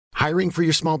Hiring for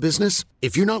your small business?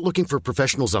 If you're not looking for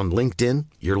professionals on LinkedIn,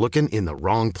 you're looking in the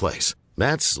wrong place.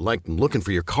 That's like looking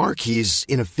for your car keys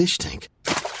in a fish tank.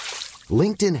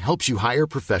 LinkedIn helps you hire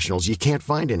professionals you can't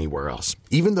find anywhere else,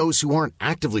 even those who aren't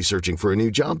actively searching for a new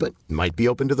job but might be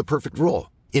open to the perfect role.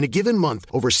 In a given month,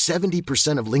 over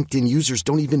 70% of LinkedIn users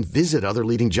don't even visit other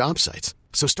leading job sites.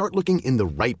 So start looking in the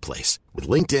right place. With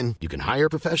LinkedIn, you can hire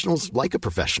professionals like a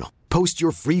professional. Post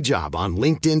your free job on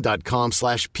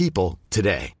linkedin.com/people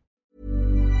today.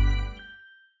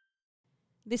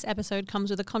 This episode comes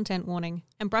with a content warning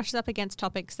and brushes up against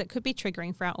topics that could be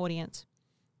triggering for our audience.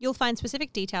 You'll find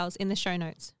specific details in the show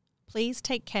notes. Please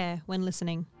take care when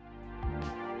listening.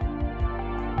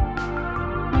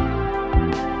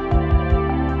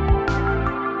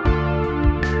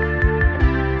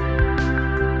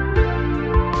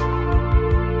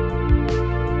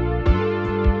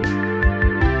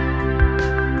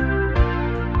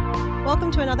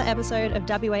 Welcome to another episode of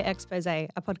WA Expose, a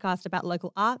podcast about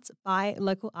local arts by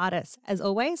local artists. As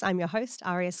always, I'm your host,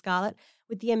 Aria Scarlett,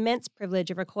 with the immense privilege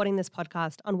of recording this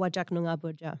podcast on Whadjuk Noongar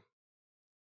Boodja.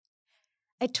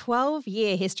 A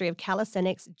 12-year history of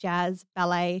calisthenics, jazz,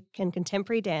 ballet, and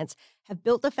contemporary dance have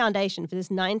built the foundation for this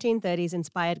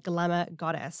 1930s-inspired glamour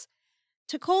goddess.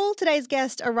 To call today's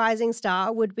guest a rising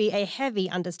star would be a heavy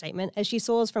understatement, as she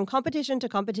soars from competition to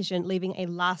competition, leaving a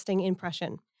lasting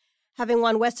impression. Having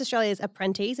won West Australia's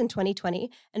Apprentice in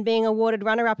 2020 and being awarded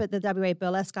runner-up at the WA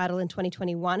Burlesque Idol in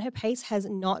 2021, her pace has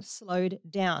not slowed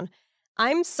down.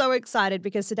 I'm so excited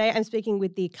because today I'm speaking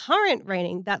with the current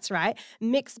reigning, that's right,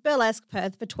 Mixed Burlesque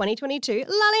Perth for 2022,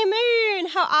 Lally Moon.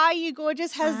 How are you,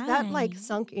 gorgeous? Has that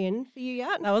sunk in for you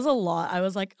yet? That was a lot. I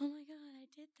was like, oh my God, I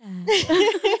did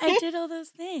that. I did all those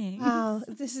things. Wow,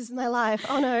 this is my life.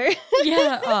 Oh no.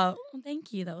 Yeah. Oh, well,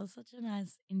 thank you. That was such a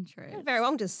nice intro. Very well.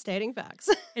 I'm just stating facts.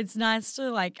 It's nice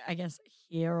to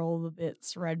hear all the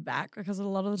bits read back because a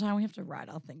lot of the time we have to write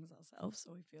our things ourselves,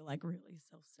 so we feel like really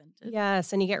self-centered.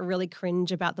 Yes, and you get really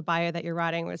cringe about the bio that you're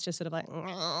writing where it's just sort of like,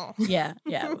 yeah,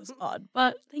 it was odd,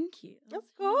 but thank you. Of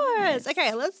course. Nice.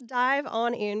 Okay, let's dive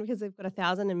on in because we've got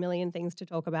 1,000 million things to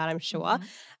talk about, I'm sure. Mm-hmm.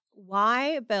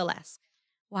 Why burlesque?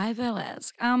 Why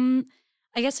burlesque? I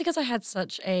guess because I had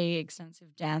such a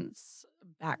extensive dance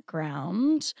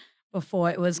background before.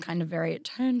 It was kind of very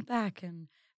toned back and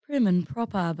prim and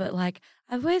proper, but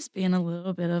I've always been a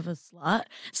little bit of a slut.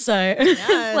 So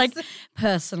yes.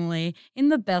 Personally, in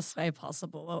the best way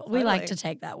possible, totally. We like to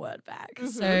take that word back. Mm-hmm.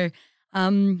 So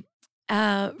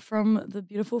from the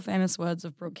beautiful famous words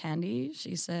of Brooke Candy,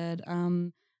 she said,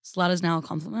 slut is now a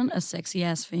compliment, a sexy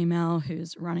ass female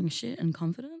who's running shit and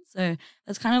confident. So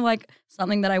that's kind of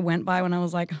something that I went by when I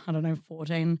was 14,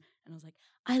 and I was like,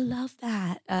 I love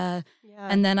that.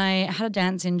 And then I had a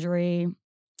dance injury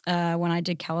when I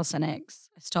did calisthenics.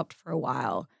 I stopped for a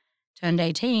while, turned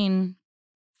 18,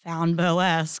 found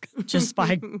burlesque just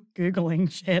by Googling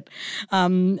shit.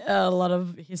 A lot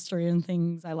of history and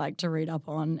things I like to read up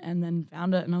on, and then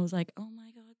found it and I was like, oh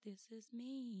my God, this is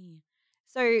me.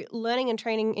 So learning and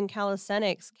training in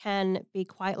calisthenics can be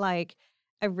quite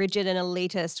a rigid and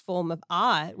elitist form of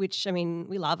art, which, I mean,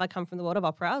 we love. I come from the world of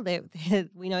opera.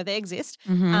 We know they exist.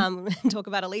 Mm-hmm. Talk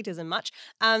about elitism much.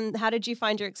 How did you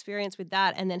find your experience with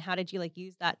that? And then how did you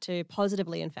use that to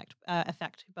positively affect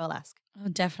burlesque? Oh,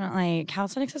 definitely.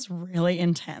 Calisthenics is really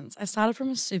intense. I started from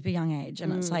a super young age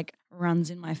and it's runs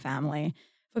in my family.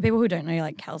 For people who don't know,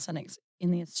 calisthenics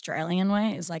in the Australian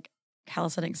way is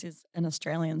calisthenics is an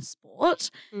Australian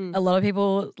sport. A lot of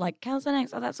people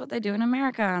calisthenics, that's what they do in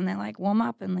America, and they warm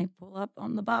up and they pull up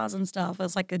on the bars and stuff.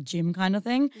 It's a gym kind of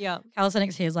thing. Yeah.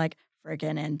 Calisthenics here is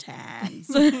freaking intense.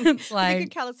 It's I think of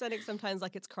calisthenics sometimes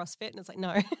it's CrossFit and it's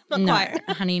no, not no, quite.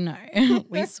 Honey, no.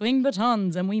 We swing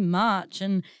batons and we march,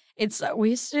 and we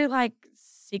used to do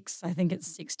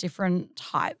six different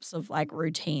types of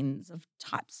routines of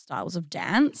styles of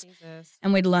dance. Jesus.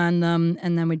 And we'd learn them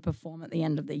and then we'd perform at the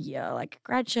end of the year like a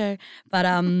grad show. But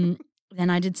then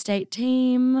I did state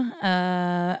team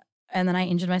and then I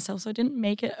injured myself, so I didn't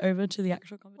make it over to the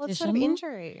actual competition. What sort of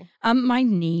injury? My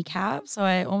kneecap. So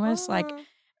I almost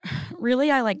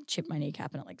really I chipped my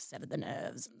kneecap and it severed the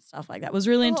nerves and stuff like that. It was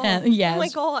really intense. Yes. Oh my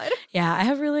God. Yeah, I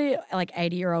have really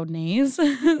 80-year-old knees.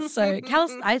 So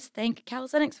I thank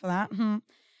calisthenics for that.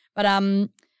 But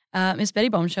Miss Betty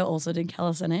Bombshell also did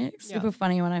calisthenics. Yeah. Super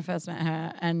funny when I first met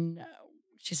her, and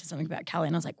she said something about Cali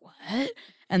and I was like, what?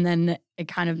 And then it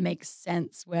kind of makes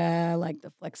sense where the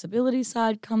flexibility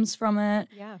side comes from it.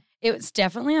 Yeah. It was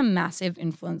definitely a massive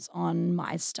influence on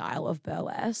my style of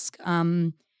burlesque.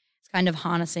 Kind of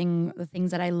harnessing the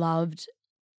things that I loved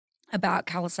about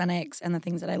calisthenics and the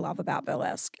things that I love about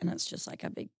burlesque, and it's just a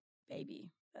big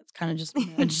baby that's kind of just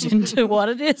merged into what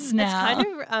it is now. It's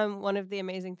kind of one of the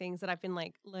amazing things that I've been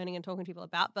like learning and talking to people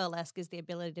about burlesque is the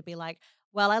ability to be like,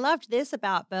 well, I loved this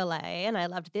about ballet and I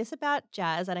loved this about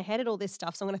jazz and I hated all this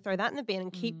stuff. So I'm going to throw that in the bin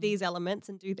and keep these elements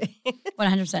and do this.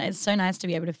 100%. It's so nice to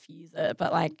be able to fuse it.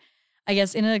 But like, I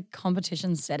guess in a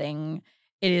competition setting,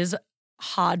 it is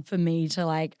hard for me to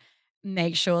like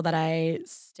make sure that I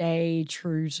stay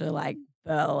true to like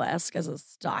burlesque as a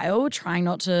style, trying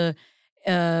not to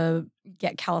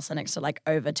get calisthenics to like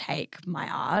overtake my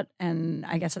art. And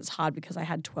I guess it's hard because I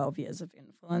had 12 years of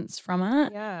influence from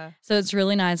it. Yeah. So it's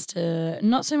really nice to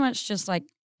not so much just like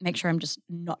make sure I'm just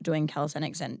not doing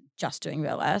calisthenics and just doing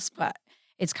burlesque, but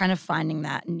it's kind of finding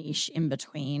that niche in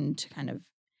between to kind of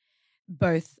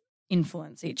both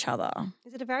influence each other.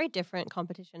 Is it a very different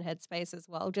competition headspace as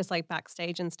well, just like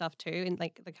backstage and stuff too, in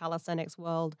like the calisthenics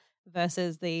world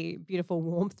versus the beautiful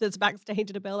warmth that's backstage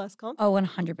at a burlesque comp? Oh,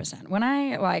 100%.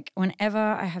 Whenever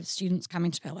I have students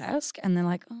coming to burlesque and they're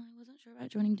like, oh, I wasn't sure about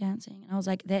joining dancing. And I was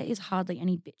like, there is hardly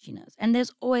any bitchiness. And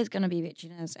there's always going to be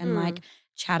bitchiness and like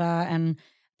chatter and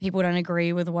people don't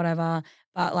agree with whatever.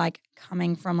 But like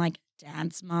coming from like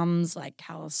dance mums, like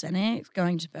calisthenics,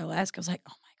 going to burlesque, I was like,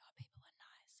 oh my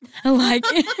God, people are nice.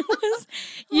 Like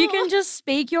you can just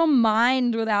speak your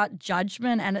mind without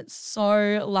judgment and it's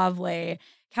so lovely.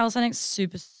 Calisthenics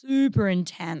super, super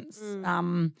intense.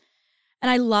 And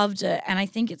I loved it. And I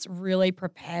think it's really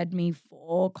prepared me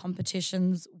for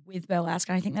competitions with burlesque.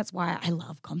 And I think that's why I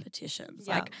love competitions.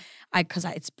 Yeah. Because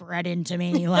it's bred into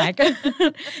me. Like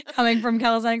coming from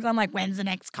calisthenics, I'm like, when's the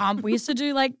next comp? We used to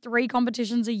do like 3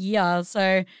 competitions a year.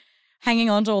 So hanging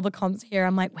on to all the comps here,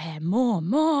 I'm like, where more?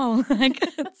 Like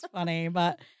it's funny,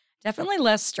 but definitely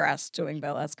less stress doing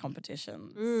burlesque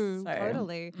competitions.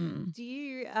 Totally. Do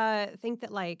you think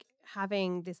that like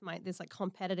having this like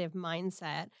competitive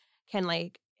mindset can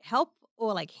like help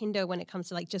or like hinder when it comes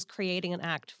to like just creating an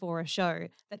act for a show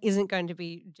that isn't going to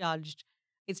be judged?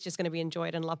 It's just going to be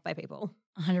enjoyed and loved by people.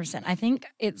 100%. I think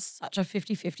it's such a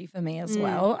 50-50 for me as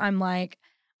well. I'm like,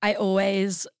 I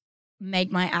always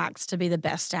make my acts to be the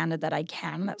best standard that I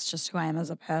can. That's just who I am as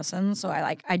a person. So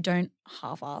I don't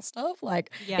half-ass stuff.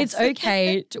 Like it's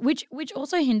okay, which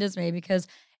also hinders me because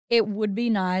it would be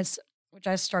nice, which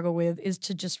I struggle with, is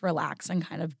to just relax and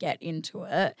kind of get into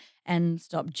it and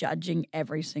stop judging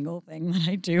every single thing that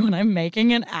I do when I'm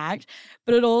making an act.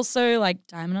 But it also like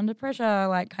diamond under pressure,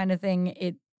 like kind of thing.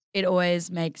 It always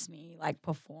makes me like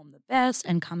perform the best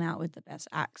and come out with the best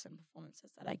acts and performances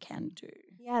that I can do.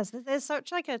 Yes, there's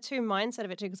such like a two mindset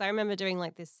of it too. Because I remember doing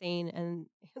like this scene and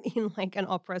in like an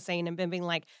opera scene and being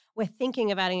like, we're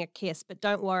thinking of adding a kiss, but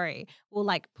don't worry, we'll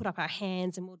like put up our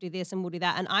hands and we'll do this and we'll do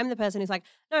that. And I'm the person who's like,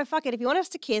 no, fuck it. If you want us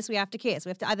to kiss, we have to kiss. We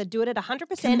have to either do it at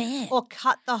 100% or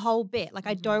cut the whole bit. Like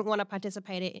I don't want to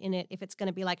participate in it if it's going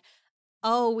to be like,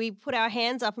 oh, we put our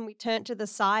hands up and we turned to the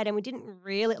side and we didn't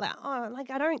really like, oh, like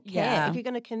I don't care. Yeah. If you're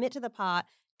going to commit to the part,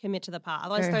 commit to the part.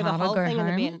 Otherwise Go throw the hard or whole go thing in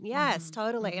the bin. home. Yes,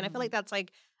 totally. And I feel like that's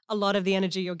like a lot of the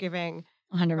energy you're giving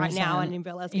 100%. right now and in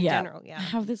burlesque in general. I Yeah.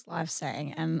 have this life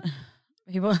saying and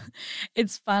people,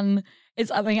 it's fun.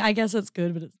 I mean, I guess it's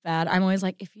good, but it's bad. I'm always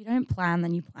like, if you don't plan,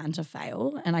 then you plan to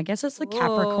fail. And I guess it's the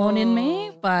Capricorn in me.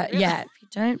 Whoa. But Really? yeah, if you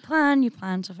don't plan, you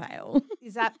plan to fail.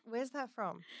 Where's that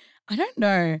from? I don't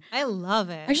know. I love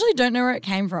it. I actually don't know where it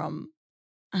came from.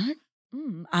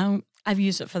 I've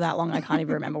used it for that long. I can't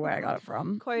even remember where I got it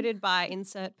from. Quoted by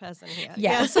insert person here.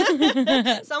 Yes. Someone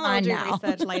will do Mine now.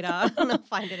 research later and they'll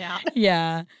find it out.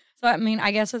 Yeah. So, I mean,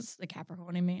 I guess it's the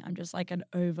Capricorn in me. I'm just like an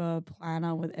over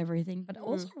planner with everything, but it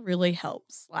also really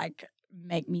helps like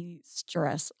make me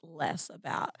stress less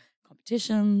about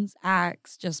competitions,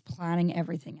 acts, just planning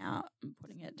everything out and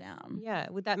putting it down. Yeah.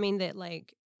 Would that mean that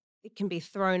like it can be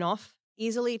thrown off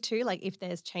easily too? Like if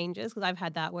there's changes? Because I've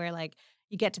had that where like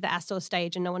you get to the Astor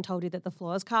stage and no one told you that the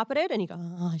floor is carpeted and you go,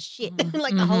 oh shit.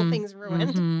 Like the whole thing's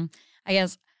ruined. I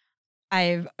guess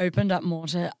I've opened up more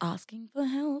to asking for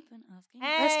help and asking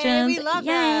Hey, questions. we love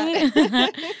Yay.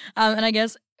 that. And I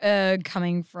guess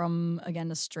coming from, again,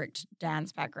 a strict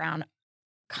dance background,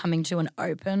 coming to an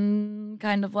open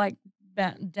kind of like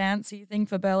dancey thing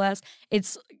for burlesque,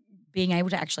 it's being able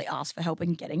to actually ask for help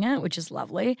and getting it, which is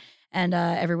lovely. And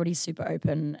everybody's super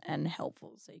open and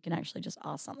helpful. So you can actually just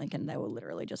ask something and they will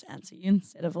literally just answer you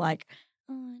instead of like,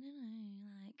 oh,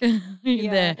 I don't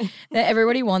know. Like,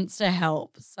 everybody wants to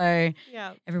help. So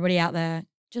Yeah. everybody out there,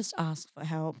 just ask for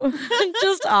help.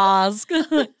 Just ask.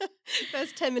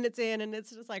 First 10 minutes in and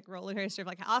it's just like roller coaster of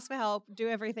like ask for help, do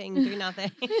everything, do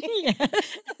nothing. Yeah.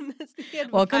 And that's the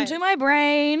advice. Welcome to my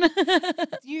brain.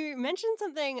 You mentioned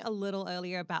something a little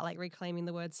earlier about like reclaiming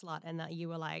the word slut and that you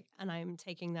were like, and I'm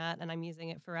taking that and I'm using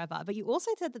it forever. But you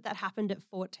also said that happened at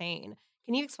 14.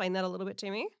 Can you explain that a little bit to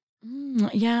me?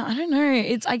 Yeah, I don't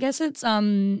know. I guess it's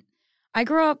I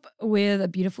grew up with a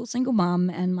beautiful single mum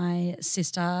and my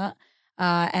sister.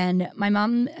 And my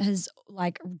mum has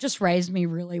like just raised me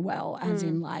really well, as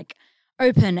in like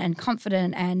open and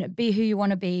confident and be who you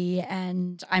want to be.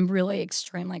 And I'm really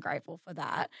extremely grateful for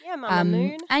that. Yeah, Mama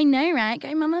Moon. I know, right?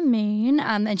 Go Mama Moon.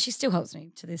 And she still helps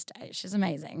me to this day. She's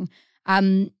amazing.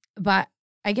 But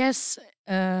I guess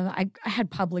I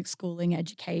had public schooling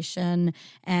education,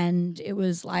 and it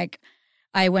was like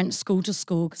I went school to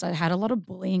school because I had a lot of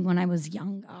bullying when I was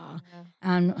younger.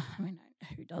 I mean,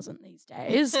 who doesn't these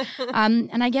days?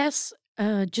 And I guess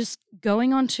just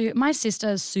going on to my sister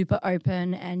is super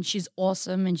open and she's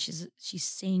awesome and she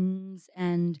sings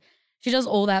and she does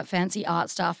all that fancy art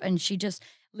stuff and she just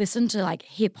listened to like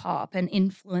hip hop and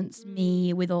influenced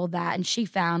me with all that. And she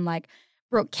found like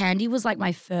Brooke Candy was like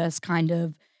my first kind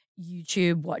of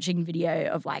YouTube watching video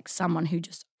of like someone who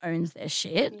just owns their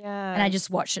shit. Yeah. And I just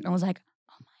watched it and I was like,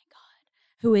 oh my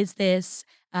God, who is this?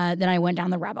 Then I went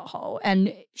down the rabbit hole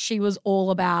and she was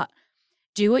all about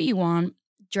do what you want,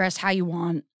 dress how you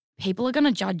want. People are going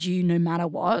to judge you no matter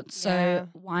what. So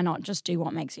why not just do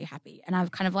what makes you happy? And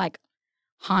I've kind of like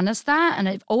harnessed that and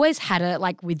I've always had it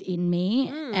like within me.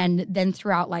 And then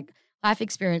throughout like life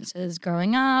experiences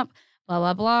growing up, blah,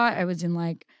 blah, blah, I was in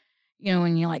like, you know,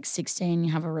 when you're like 16,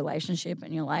 you have a relationship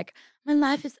and you're like, my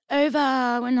life is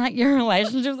over when like your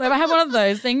relationship's over. I had one of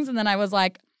those things and then I was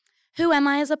like, who am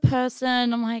I as a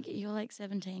person? I'm like, you're like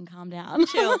 17, calm down.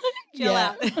 Chill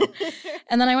out.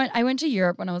 And then I went to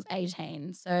Europe when I was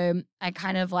 18. So I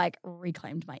kind of like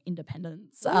reclaimed my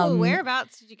independence. Ooh,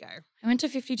 whereabouts did you go? I went to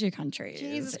 52 countries.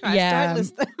 Jesus Christ, don't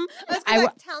list them. I was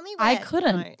like, tell me where. I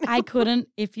couldn't. No. I couldn't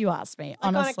if you asked me, like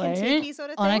honestly. On a Kentucky sort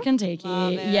of thing? On a Kentucky,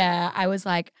 yeah. I was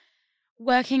like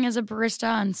working as a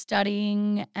barista and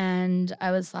studying and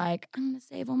I was like, I'm going to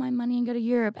save all my money and go to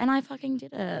Europe. And I fucking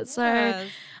did it. Yes. So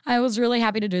I was really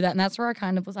happy to do that. And that's where I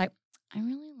kind of was like, I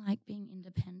really like being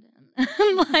independent.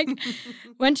 Like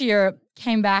went to Europe,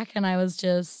 came back and I was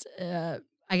just, I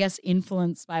guess,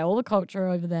 influenced by all the culture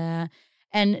over there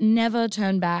and never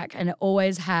turned back and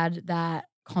always had that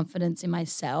confidence in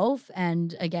myself.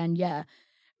 And again,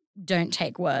 don't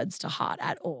take words to heart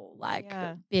at all. Like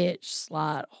bitch,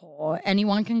 slut, whore.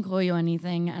 Anyone can call you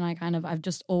anything. And I've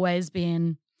just always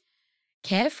been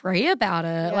carefree about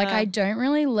it. Yeah. Like I don't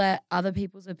really let other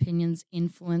people's opinions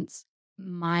influence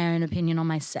my own opinion on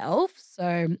myself. So,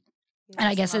 and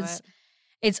I guess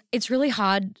it's really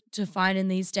hard to find in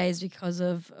these days because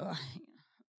of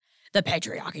the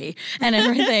patriarchy and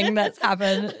everything that's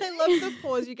happened. I love the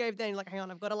pause you gave then. You're like, hang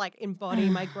on, I've got to like embody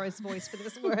my gross voice for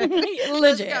this word.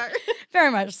 Legit.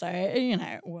 Very much so, you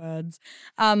know, words.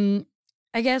 I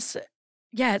guess,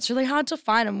 it's really hard to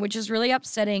find them, which is really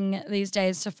upsetting these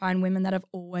days to find women that have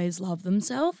always loved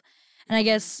themselves. And I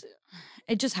guess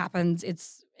it just happens.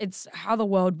 It's how the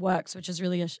world works, which is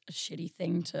really a shitty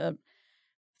thing to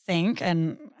think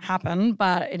and happen,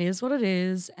 but it is what it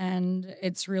is. And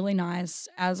it's really nice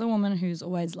as a woman who's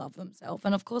always loved themselves.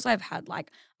 And of course I've had like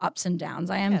ups and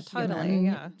downs. I am human.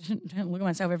 Totally, Don't look at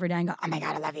myself every day and go, oh my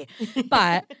God, I love you.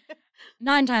 But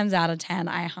 9 times out of 10,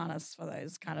 I harness for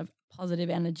those kind of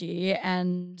positive energy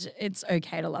and it's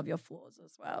okay to love your flaws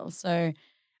as well. So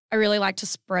I really like to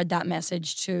spread that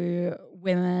message to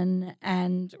women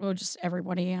and just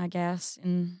everybody, I guess,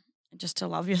 and just to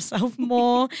love yourself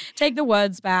more, take the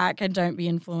words back and don't be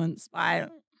influenced by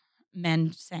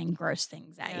men saying gross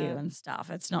things at you and stuff.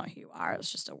 It's not who you are.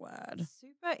 It's just a word.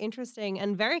 Super interesting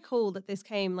and very cool that this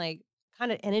came like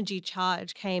kind of energy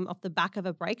charge came off the back of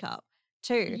a breakup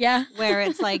too. Yeah. Where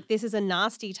it's like this is a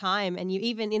nasty time and you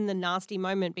even in the nasty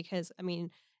moment because, I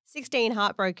mean, 16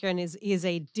 heartbroken is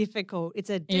a difficult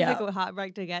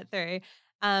heartbreak to get through.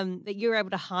 That you're able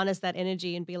to harness that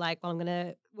energy and be like, well, I'm going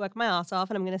to work my ass off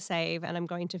and I'm going to save and I'm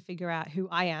going to figure out who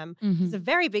I am. Mm-hmm. It's a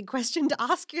very big question to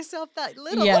ask yourself that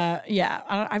little. Yeah.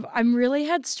 I'm really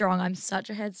headstrong. I'm such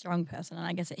a headstrong person and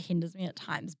I guess it hinders me at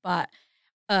times, but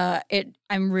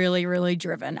I'm really, really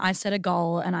driven. I set a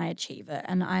goal and I achieve it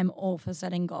and I'm all for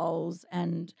setting goals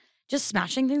and just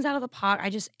smashing things out of the park.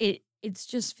 it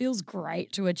just feels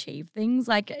great to achieve things.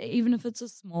 Like even if it's a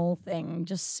small thing,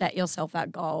 just set yourself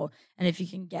that goal. And if you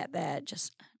can get there, it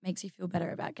just makes you feel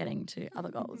better about getting to other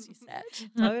goals you set.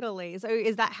 Totally. So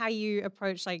is that how you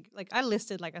approach like I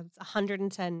listed like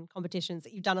 110 competitions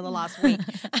that you've done in the last week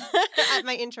at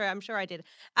my intro? I'm sure I did.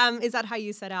 Is that how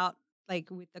you set out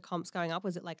like with the comps going up?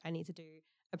 Was it like I need to do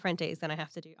Apprentice, then I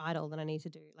have to do Idol, then I need to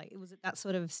do like was it that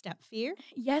sort of step for you?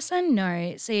 Yes and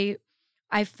no. See,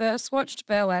 I first watched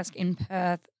burlesque in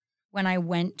Perth when I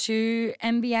went to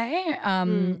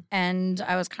MBA, and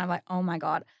I was kind of like, oh my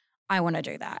God, I want to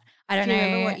do that. I don't Do you know.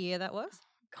 remember what year that was?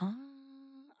 I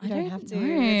don't have to.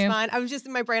 know. It's fine. I was just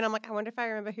in my brain. I'm like, I wonder if I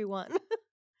remember who won.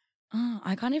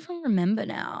 I can't even remember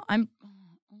now.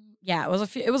 Yeah, it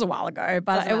was a while ago,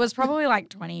 but it was probably like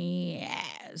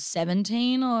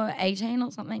 2017 or 18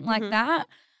 or something like that.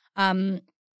 But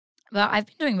I've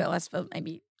been doing burlesque for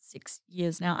maybe 6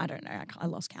 years now. I don't know. I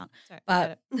lost count. Sorry,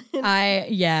 but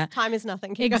time is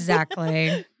nothing.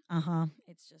 Exactly.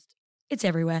 It's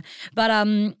everywhere. But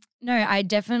no, I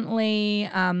definitely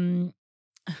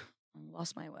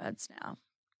lost my words now.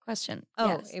 Question. Oh,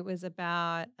 yes. It was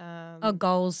about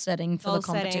goals setting for the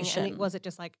competition. And was it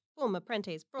just like boom,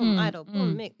 Apprentice, boom, Idol,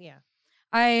 boom, mix? Yeah.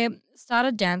 I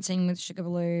started dancing with Sugar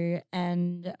Blue,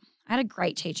 and I had a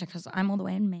great teacher because I'm all the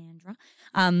way in Mandurah.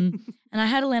 And I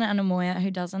had Elena Anamoya, who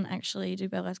doesn't actually do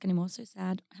burlesque anymore. So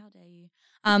sad. How dare you?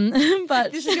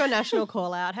 But this is your national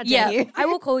call out. How dare you? I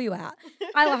will call you out.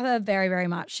 I love her very, very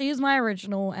much. She is my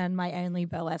original and my only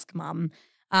burlesque mum.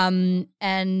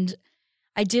 And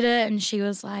I did it, and she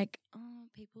was like, "Oh,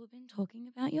 people have been talking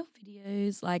about your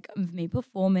videos, like of me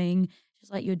performing."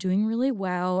 She's like, "You're doing really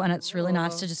well," and it's really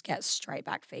nice to just get straight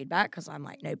back feedback because I'm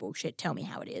like, "No bullshit. Tell me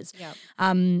how it is." Yeah.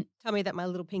 Tell me that my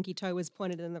little pinky toe was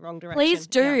pointed in the wrong direction. Please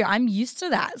do. Yeah. I'm used to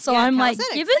that, so I'm like,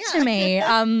 give it to me.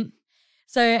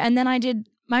 So and then I did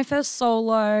my first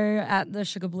solo at the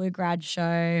Sugar Blue grad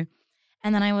show,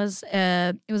 and then I was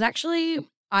it was actually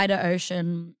Ida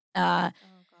Ocean. God,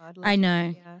 I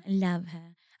know. Yeah. I love her.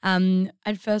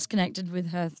 I'd first connected with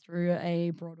her through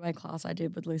a Broadway class I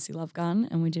did with Lucy Lovegun,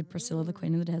 and we did Priscilla, the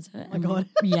Queen of the Desert. Oh my God.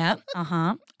 Yeah,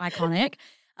 iconic.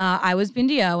 I was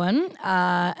Bindi Owen,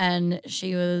 and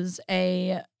she was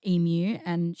a emu,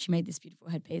 and she made this beautiful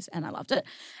headpiece, and I loved it.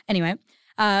 Anyway,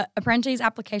 Apprentice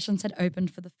applications had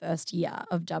opened for the first year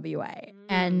of WA,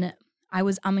 and I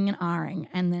was umming and ahhing,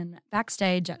 and then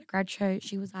backstage at a grad show,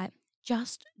 she was like,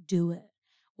 "Just do it.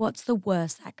 What's the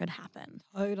worst that could happen?"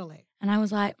 Totally. And I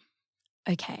was like,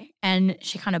 okay. And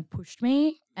she kind of pushed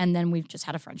me, and then we've just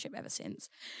had a friendship ever since,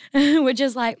 which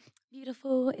is like,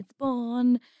 beautiful, it's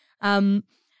born.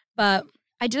 But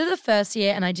I did it the first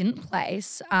year and I didn't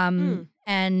place.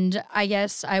 And I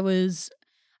guess I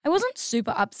wasn't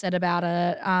super upset about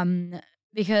it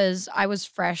because I was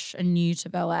fresh and new to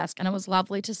burlesque, and it was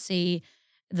lovely to see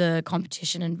the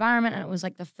competition environment, and it was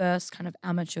like the first kind of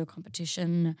amateur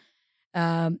competition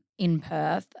in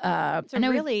Perth. It's a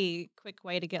really quick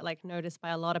way to get like noticed by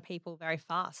a lot of people very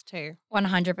fast too.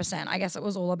 100%. I guess it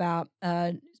was all about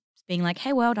being like,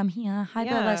 hey world, I'm here. Hi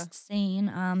burlesque scene.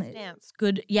 It's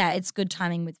good. Yeah, it's good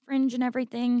timing with Fringe and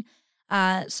everything.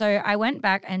 So I went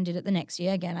back and did it the next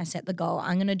year. Again, I set the goal.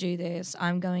 I'm going to do this.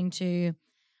 I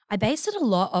based it a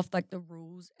lot off like the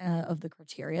rules of the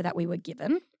criteria that we were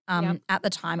given. At the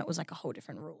time, it was like a whole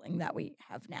different ruling that we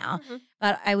have now.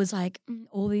 But I was like,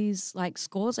 all these like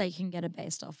scores that you can get are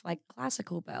based off like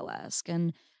classical burlesque.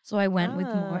 And so I went with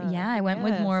more,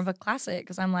 with more of a classic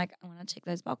because I'm like, I want to tick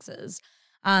those boxes.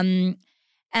 And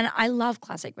I love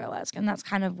classic burlesque, and that's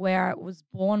kind of where it was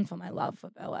born for my love for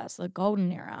burlesque, the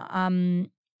golden era. And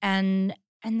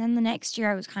then the next year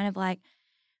I was kind of like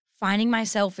finding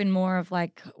myself in more of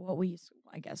like what we used to,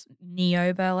 I guess,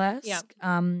 neo burlesque.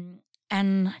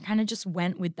 And I kind of just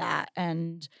went with that,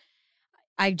 and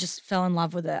I just fell in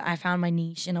love with it. I found my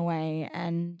niche in a way,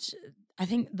 and I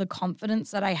think the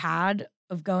confidence that I had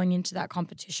of going into that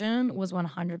competition was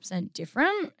 100%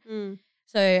 different.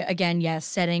 So again,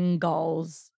 setting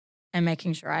goals and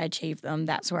making sure I achieve them,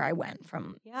 that's where I went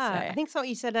from. Yeah, I think what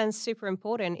you said is super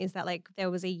important is that like there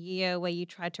was a year where you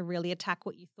tried to really attack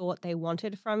what you thought they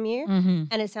wanted from you.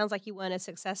 And it sounds like you weren't as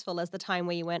successful as the time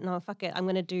where you went, no, fuck it, I'm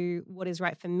going to do what is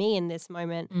right for me in this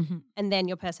moment. And then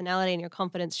your personality and your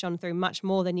confidence shone through much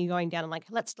more than you going down and like,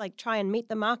 let's like try and meet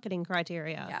the marketing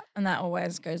criteria. Yeah, and that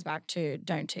always goes back to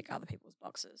don't tick other people's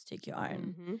boxes, tick your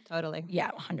own. Totally.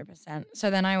 Yeah, 100%. So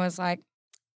then I was like,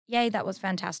 yay, that was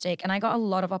fantastic. And I got a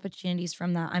lot of opportunities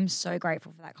from that. I'm so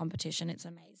grateful for that competition. It's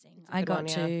amazing. I got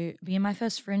to be in my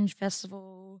first Fringe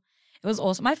festival. It was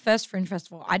awesome. My first Fringe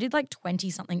festival, I did like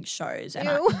 20-something shows. And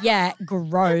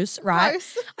gross, right?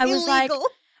 Gross. I was like,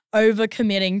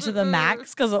 overcommitting to the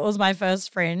max because it was my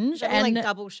first Fringe. And like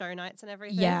double show nights and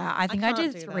everything. Yeah, I think I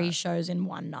did can't do 3 that. shows in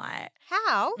one night.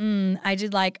 How? I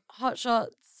did like Hot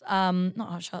Shots, not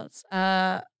Hot Shots,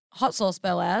 Hot Sauce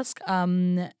Burlesque,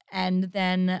 and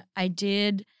then I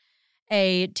did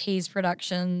a Tease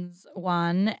Productions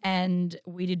one, and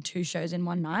we did 2 shows in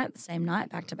one night, the same night,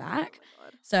 back to back. Oh my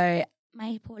God. So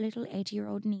my poor little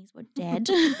 80-year-old knees were dead.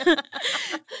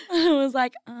 I was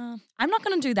like, I'm not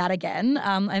going to do that again.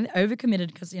 I'm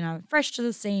overcommitted because, fresh to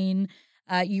the scene.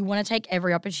 You want to take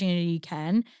every opportunity you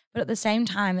can. But at the same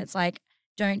time, it's like,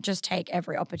 don't just take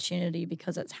every opportunity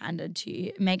because it's handed to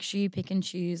you. Make sure you pick and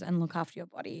choose and look after your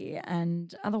body.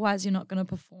 And otherwise, you're not going to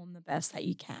perform the best that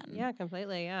you can. Yeah,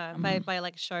 completely. Yeah. By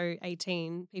like show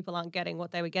 18, people aren't getting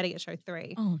what they were getting at show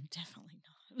 3. Oh, definitely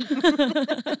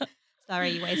not.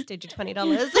 Sorry, you wasted your $20.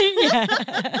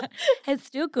 Yeah. It's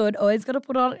still good. Always got to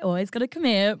put on, always got to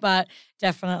commit, but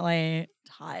definitely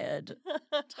tired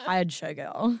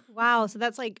showgirl. Wow. So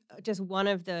that's like just one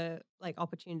of the like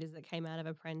opportunities that came out of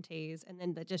Apprentice, and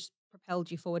then that just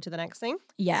propelled you forward to the next thing?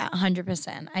 Yeah,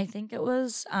 100%. I think it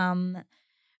was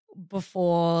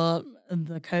before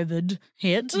the COVID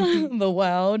hit the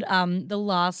world, the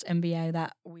last NBA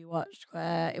that we watched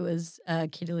where it was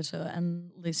Kitty Little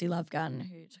and Lucy Lovegun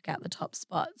who took out the top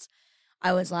spots.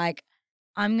 I was like,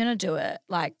 I'm going to do it.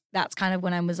 Like, that's kind of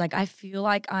when I was like, I feel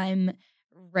like I'm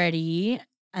ready.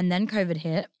 And then COVID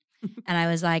hit and I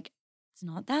was like, it's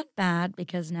not that bad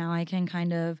because now I can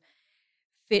kind of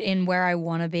fit in where I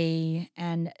want to be.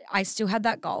 And I still had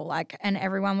that goal. Like, and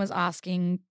everyone was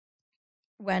asking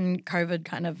when COVID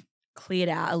kind of cleared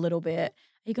out a little bit,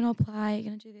 are you going to apply? Are you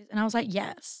going to do this? And I was like,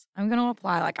 yes, I'm going to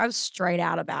apply. Like, I was straight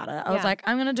out about it. I was like,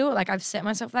 I'm going to do it. Like, I've set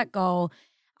myself that goal.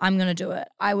 I'm going to do it.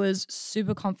 I was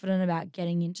super confident about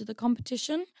getting into the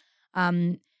competition.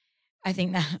 I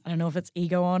think that, I don't know if it's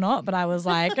ego or not, but I was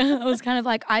like, I was kind of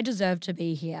like, I deserve to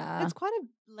be here. It's quite a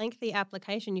lengthy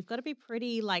application. You've got to be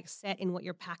pretty like set in what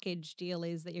your package deal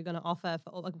is that you're going to offer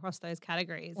for all across those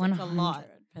categories. 100%. It's a lot.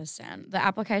 The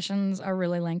applications are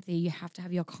really lengthy. You have to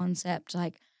have your concept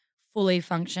like fully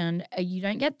functioned. You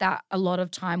don't get that a lot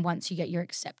of time once you get your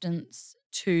acceptance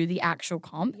to the actual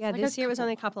comp. Yeah, like this year it was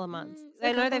only a couple of months. I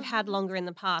like know they've had longer in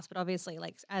the past, but obviously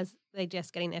like as they're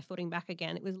just getting their footing back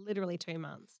again, it was literally 2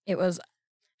 months. It was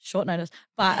short notice,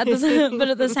 but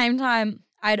at the same time,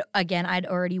 I'd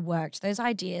already worked those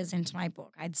ideas into my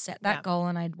book. I'd set that goal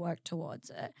and I'd worked towards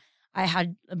it. I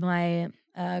had my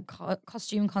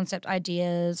costume concept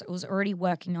ideas. I was already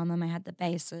working on them. I had the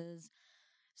bases.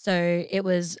 So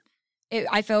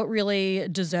I felt really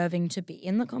deserving to be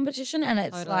in the competition. And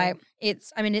it's like,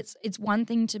 it's one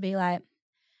thing to be like,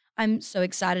 I'm so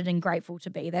excited and grateful to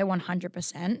be there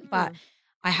 100%. But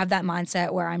I have that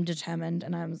mindset where I'm determined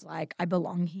and I was like, I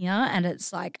belong here. And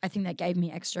it's like, I think that gave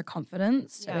me extra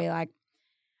confidence to be like,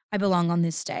 I belong on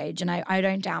this stage and I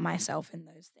don't doubt myself in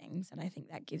those things. And I think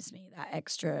that gives me that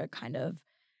extra kind of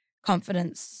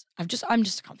confidence. I'm just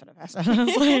a confident person.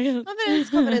 Confidence.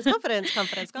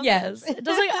 Yes.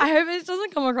 I hope it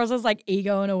doesn't come across as like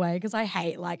ego in a way because I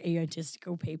hate like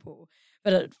egotistical people.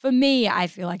 But for me, I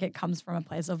feel like it comes from a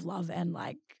place of love and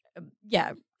like,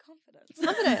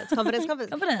 Confidence.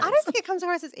 Confidence. I don't think it comes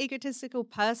across as egotistical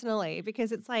personally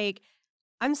because it's like,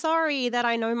 I'm sorry that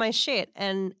I know my shit.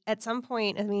 And at some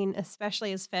point, I mean,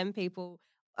 especially as femme people,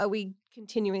 are we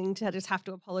continuing to just have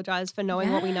to apologize for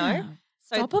knowing what we know?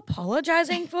 So stop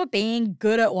apologizing for being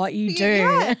good at what you do.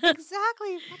 Yeah,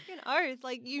 exactly. Fucking oath.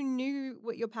 Like you knew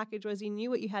what your package was. You knew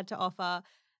what you had to offer.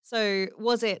 So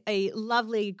was it a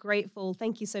lovely, grateful,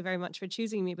 thank you so very much for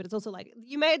choosing me, but it's also like,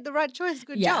 you made the right choice,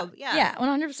 good job. Yeah,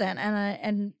 100%.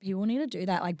 And people need to do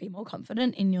that, like be more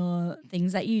confident in your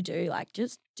things that you do, like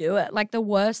just do it. Like the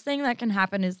worst thing that can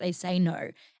happen is they say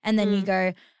no. And then you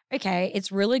go, okay,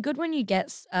 it's really good when you get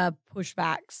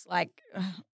pushbacks, like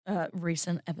a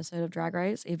recent episode of Drag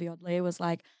Race, Evie Oddly was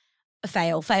like,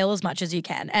 fail as much as you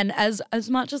can. And as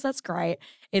much as that's great,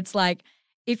 it's like,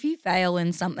 if you fail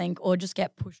in something or just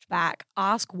get pushed back,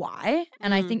 ask why.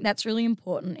 And I think that's really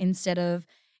important instead of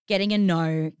getting a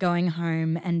no, going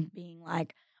home and being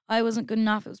like, I wasn't good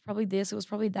enough. It was probably this, it was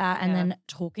probably that. And then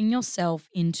talking yourself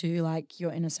into like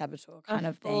your inner saboteur kind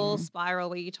of thing. A full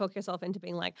spiral where you talk yourself into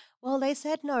being like, well, they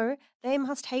said no. They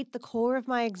must hate the core of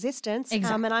my existence.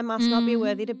 Exactly. And I must not be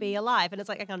worthy to be alive. And it's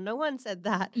like, no one said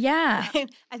that. Yeah. And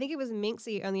I think it was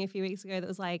Minxie only a few weeks ago that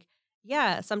was like,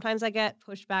 yeah, sometimes I get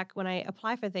pushed back when I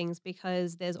apply for things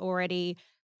because there's already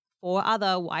 4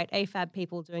 other white AFAB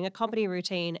people doing a comedy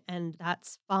routine and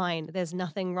that's fine. There's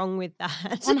nothing wrong with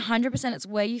that. 100%. It's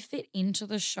where you fit into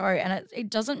the show. And it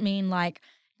doesn't mean like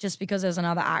just because there's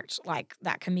another act like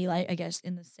that can be like, I guess,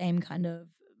 in the same kind of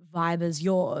vibe as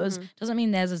yours doesn't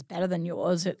mean theirs is better than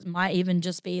yours. It might even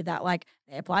just be that like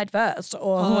they applied first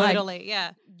or Totally,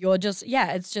 like you're just,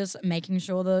 it's just making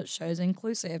sure the show's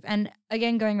inclusive. And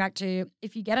again, going back to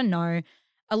if you get a no,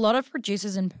 a lot of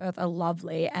producers in Perth are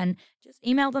lovely, and just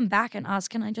email them back and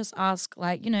ask, can I just ask,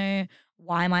 like,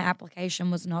 why my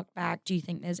application was knocked back? Do you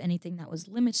think there's anything that was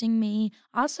limiting me?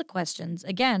 Ask the questions.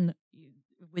 Again,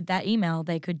 with that email,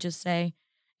 they could just say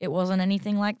it wasn't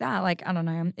anything like that. Like, I don't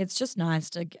know. It's just nice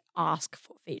to ask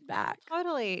for feedback.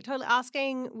 Totally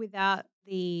asking without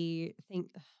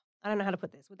I don't know how to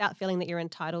put this, without feeling that you're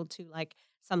entitled to like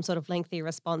some sort of lengthy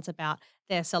response about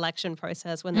their selection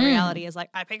process when the reality is like,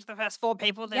 I picked the first 4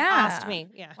 people that asked me.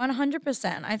 Yeah.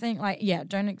 100%. I think like,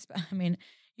 don't expect,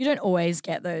 you don't always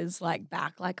get those like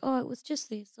back, like, oh, it was just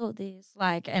this or this.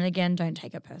 Like, and again, don't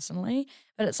take it personally,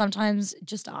 but sometimes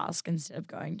just ask instead of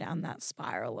going down that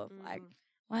spiral of like,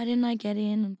 why didn't I get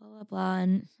in and blah, blah, blah.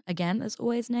 And again, there's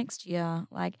always next year.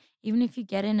 Like, even if you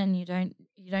get in and you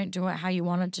don't do it how you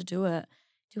wanted to do it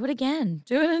again.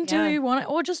 Do it until you want it,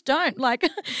 or just don't. Like,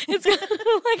 it's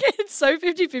like it's so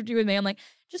 50-50 with me. I'm like,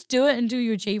 just do it until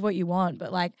you achieve what you want,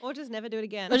 but like, or just never do it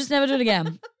again.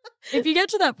 If you get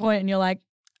to that point and you're like,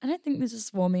 I don't think this is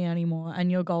for me anymore, and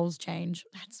your goals change,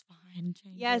 that's fine.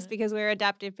 Yes, because we're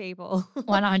adaptive people.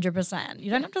 100%.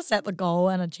 You don't have to set the goal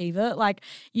and achieve it. Like,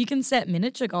 you can set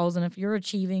miniature goals, and if you're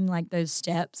achieving like those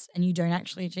steps and you don't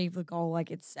actually achieve the goal like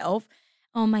itself,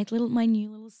 my new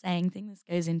little saying thing, this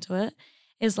goes into it,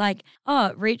 is like,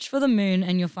 reach for the moon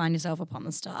and you'll find yourself upon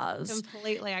the stars.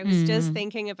 Completely. I was just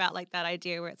thinking about like that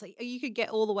idea where it's like you could get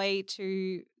all the way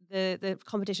to the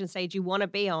competition stage you want to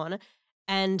be on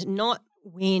and not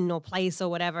win or place or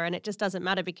whatever, and it just doesn't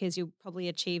matter because you probably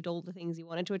achieved all the things you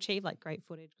wanted to achieve, like great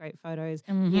footage, great photos,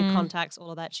 new contacts,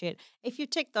 all of that shit. If you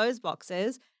tick those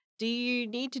boxes, do you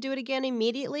need to do it again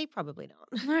immediately? Probably not.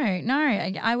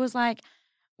 No. I was like,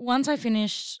 once I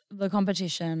finished the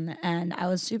competition and I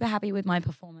was super happy with my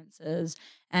performances,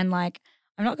 and like,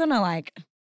 I'm not gonna like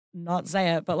not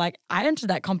say it, but like, I entered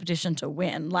that competition to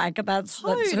win. Like, that's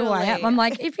who I am. I'm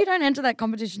like, if you don't enter that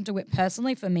competition to win,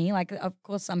 personally for me, like, of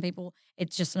course, some people,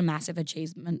 it's just a massive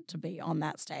achievement to be on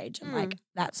that stage, and like,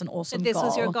 that's an awesome goal. This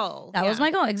was your goal. That was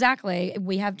my goal, exactly.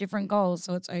 We have different goals,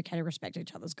 so it's okay to respect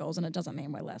each other's goals, and it doesn't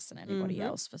mean we're less than anybody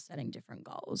else for setting different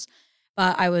goals.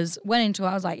 But I went into it,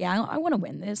 I was like, yeah, I want to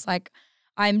win this. Like,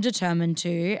 I'm determined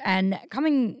to. And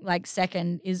coming like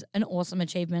second is an awesome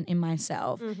achievement in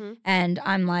myself. And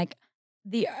I'm like,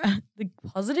 the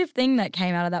positive thing that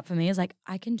came out of that for me is like,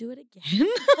 I can do it again.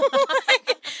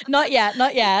 Like, not yet.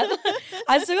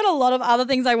 I still got a lot of other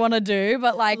things I want to do,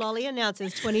 but like. Lolly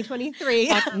announces 2023.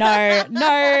 Like,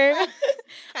 no.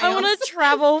 I want to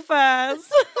travel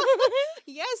first.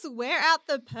 Yes, wear out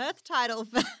the Perth title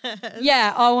first.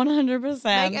 Yeah, 100%.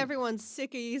 Make everyone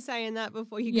sick of you saying that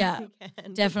before you go again.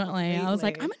 Definitely. Completely. I was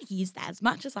like, I'm going to use that as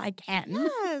much as I can.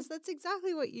 Yes, that's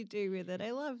exactly what you do with it.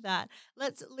 I love that.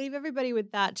 Let's leave everybody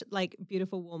with that like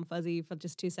beautiful warm fuzzy for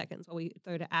just 2 seconds while we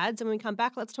throw to ads. And when we come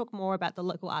back, let's talk more about the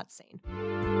local arts scene.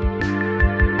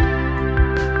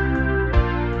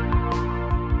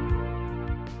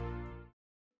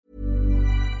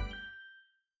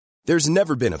 There's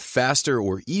never been a faster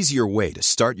or easier way to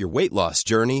start your weight loss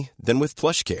journey than with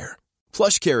PlushCare.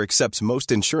 PlushCare accepts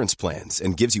most insurance plans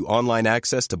and gives you online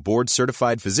access to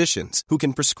board-certified physicians who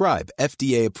can prescribe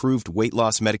FDA-approved weight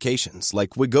loss medications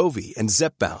like Wegovy and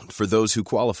Zepbound for those who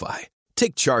qualify.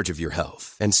 Take charge of your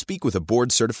health and speak with a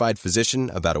board-certified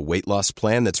physician about a weight loss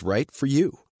plan that's right for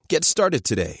you. Get started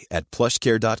today at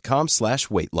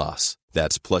plushcare.com/weight-loss.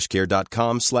 That's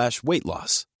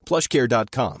plushcare.com/weight-loss.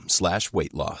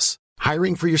 plushcare.com/weight-loss.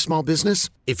 Hiring for your small business?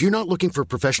 If you're not looking for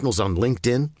professionals on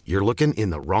LinkedIn, you're looking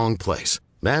in the wrong place.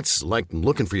 That's like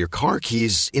looking for your car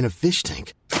keys in a fish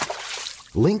tank.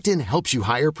 LinkedIn helps you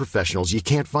hire professionals you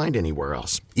can't find anywhere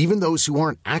else, even those who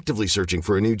aren't actively searching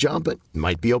for a new job but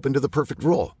might be open to the perfect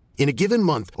role. In a given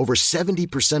month, over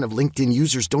 70% of LinkedIn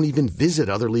users don't even visit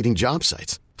other leading job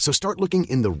sites. So start looking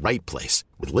in the right place.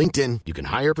 With LinkedIn, you can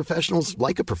hire professionals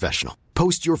like a professional.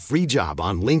 Post your free job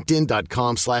on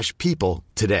linkedin.com/people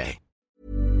today.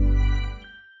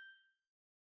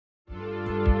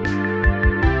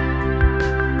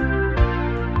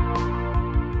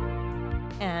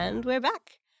 And we're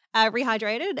back,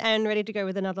 rehydrated and ready to go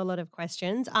with another lot of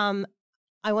questions.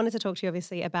 I wanted to talk to you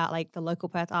obviously about like the local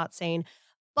Perth art scene,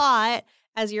 but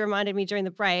as you reminded me during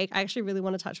the break, I actually really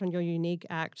want to touch on your unique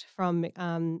act from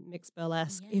Mixed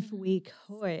Burlesque, if we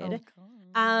could. So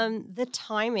cool. The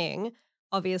timing,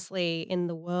 obviously, in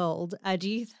the world,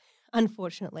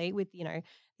 unfortunately, with, the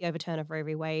overturn of Roe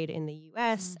v. Wade in the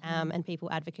US and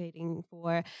people advocating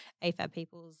for AFAB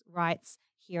people's rights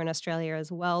here in Australia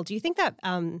as well. Do you think that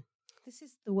this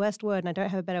is the worst word and I don't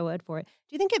have a better word for it.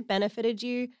 Do you think it benefited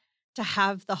you to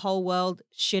have the whole world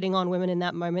shitting on women in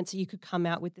that moment so you could come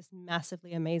out with this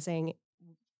massively amazing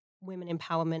women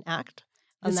empowerment act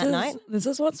on that night? This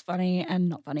is what's funny and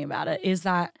not funny about it is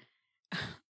that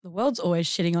the world's always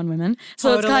shitting on women.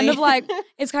 So It's kind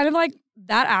of like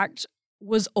that act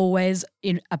was always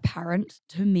apparent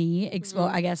to me,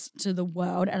 I guess, to the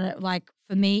world. And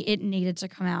for me, it needed to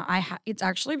come out. It's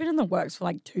actually been in the works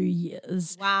for 2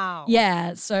 years. Wow.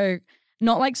 Yeah. So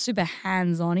not super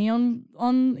hands-on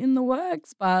in the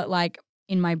works, but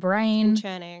in my brain,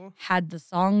 churning. had the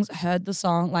songs, heard the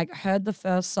song, heard the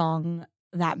first song,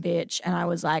 that bitch. And I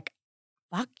was like,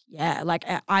 fuck yeah.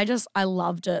 I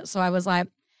loved it. So I was like,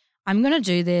 I'm going to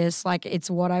do this.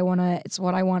 It's what I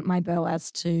want my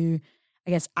burlesque to, I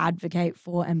guess, advocate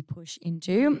for and push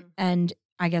into. And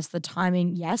I guess the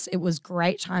timing, yes, it was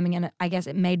great timing. And I guess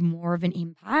it made more of an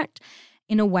impact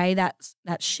in a way that's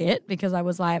shit, because I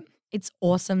was like, it's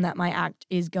awesome that my act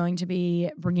is going to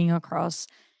be bringing across,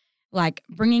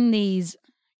 bringing these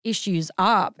issues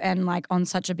up and on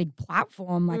such a big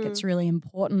platform. It's really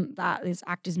important that this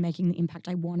act is making the impact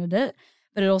I wanted it.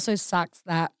 But it also sucks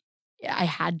that I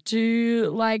had to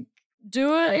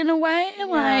do it in a way.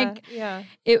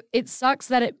 It sucks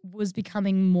that it was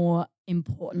becoming more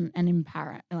important and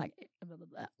apparent.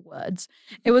 Words.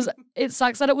 It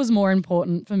sucks that it was more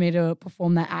important for me to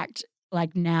perform that act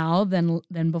now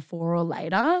than before or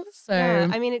later. So yeah,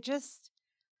 I mean, it just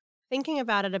thinking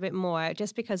about it a bit more,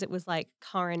 just because it was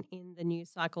current in the news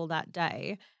cycle that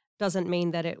day doesn't mean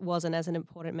that it wasn't as an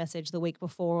important message the week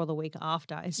before or the week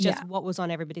after. It's just what was on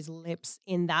everybody's lips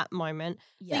in that moment.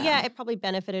 Yeah. So yeah, it probably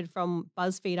benefited from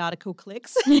BuzzFeed article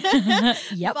clicks.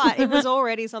 Yep. But it was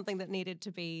already something that needed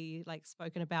to be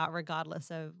spoken about regardless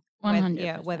of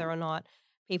whether or not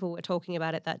people were talking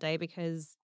about it that day,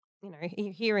 because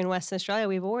here in Western Australia,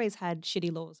 we've always had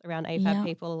shitty laws around AFAB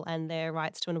people and their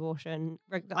rights to an abortion.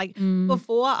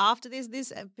 Before, after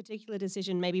this particular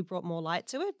decision maybe brought more light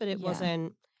to it, but it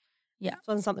wasn't. Yeah, it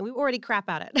wasn't something. We already crap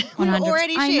at it. We were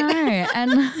already shit. I know.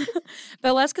 And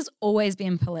burlesque has always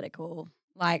been political.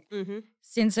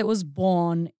 Since it was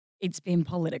born, it's been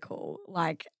political.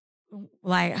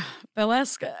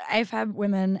 Burlesque, AFAB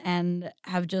women, and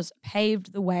have just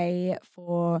paved the way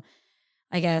for,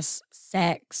 I guess,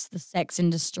 the sex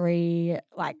industry.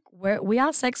 We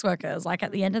are sex workers.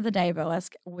 At the end of the day,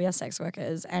 burlesque, we are sex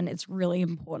workers. And it's really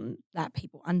important that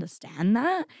people understand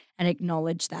that and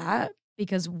acknowledge that,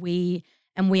 because we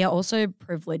are also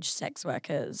privileged sex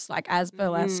workers. As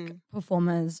burlesque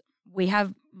performers, we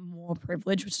have more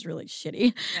privilege, which is really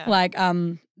shitty,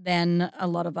 than a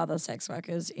lot of other sex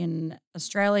workers in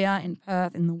Australia, in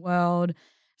Perth, in the world.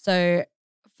 So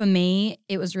for me,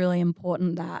 it was really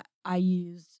important that I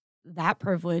used that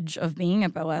privilege of being a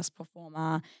burlesque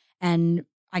performer, and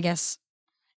I guess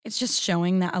it's just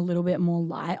showing that a little bit more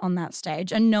light on that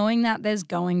stage, and knowing that there's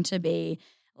going to be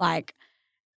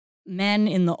men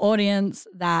in the audience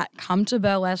that come to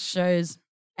burlesque shows,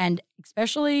 and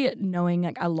especially knowing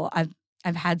a lot.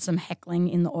 I've had some heckling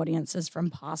in the audiences from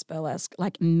past burlesque,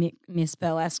 Miss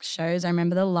Burlesque shows. I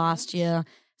remember the last year,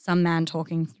 some man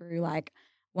talking through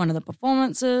one of the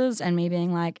performances and me being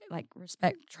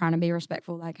trying to be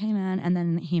respectful, hey man, and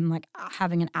then him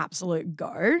having an absolute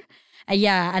go.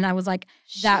 And I was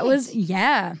that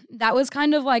was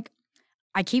kind of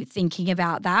I keep thinking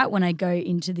about that when I go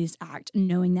into this act,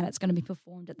 knowing that it's going to be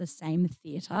performed at the same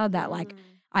theatre that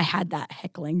I had that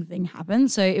heckling thing happen.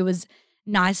 So it was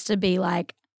nice to be I'm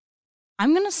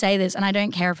going to say this and I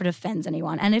don't care if it offends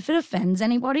anyone. And if it offends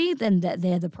anybody, then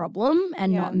they're the problem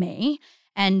and not me.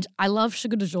 And I love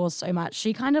Sugar Du Jour so much.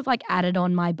 She kind of added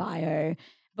on my bio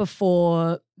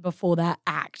before that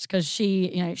act, because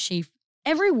she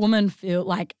every woman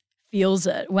feels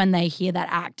it when they hear that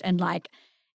act, and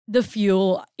the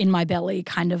fuel in my belly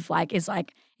kind of is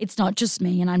it's not just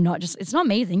me, and it's not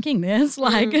me thinking this.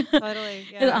 Totally,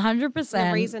 yeah. 100%.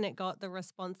 The reason it got the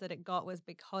response that it got was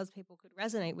because people could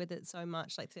resonate with it so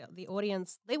much. The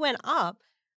audience, they went up.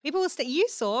 People stood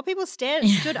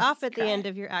up at the end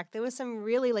of your act. There was some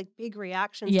really big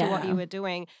reactions to what you were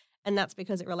doing, and that's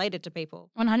because it related to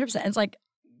people. 100%. It's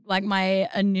my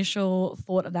initial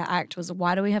thought of that act was,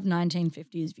 why do we have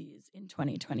 1950s views in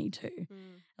 2022?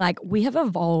 We have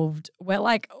evolved.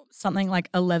 We're something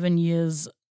 11 years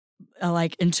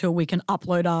until we can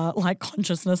upload our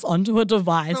consciousness onto a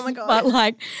device. Oh my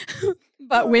God.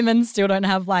 But women still don't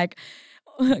have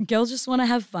girls just want to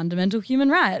have fundamental human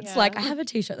rights. Yeah. I have a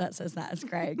t-shirt that says that. It's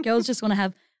great. Girls just want to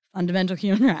have fundamental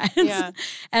human rights. Yeah.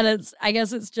 And I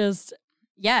guess it's just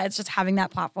having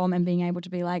that platform and being able to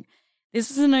be like,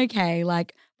 this isn't okay.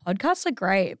 Like, podcasts are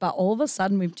great, but all of a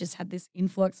sudden we've just had this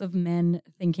influx of men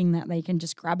thinking that they can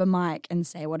just grab a mic and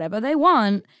say whatever they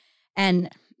want and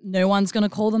no one's going to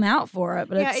call them out for it.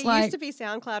 But yeah, it's it like, used to be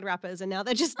SoundCloud rappers and now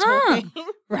they're just talking.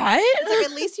 right? It's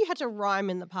like, at least you had to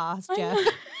rhyme in the past, Jeff.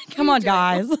 Come on,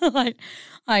 guys. Like,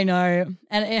 I know.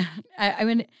 And I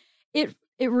mean, it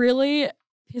really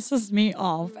pisses me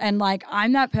off. And like,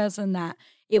 I'm that person that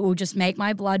it will just make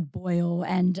my blood boil.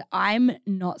 And I'm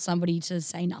not somebody to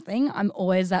say nothing. I'm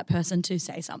always that person to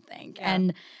say something. Yeah.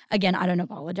 And again, I don't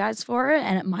apologize for it.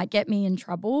 And it might get me in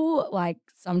trouble, like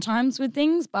sometimes with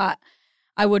things, but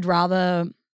I would rather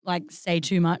like say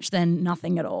too much than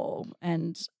nothing at all.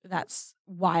 And that's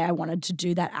why I wanted to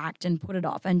do that act and put it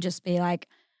off and just be like,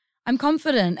 I'm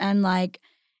confident and like,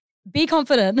 be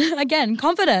confident. Again,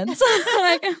 confidence.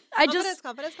 Like,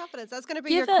 Confidence. That's going to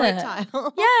be your quote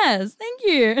title. Yes, thank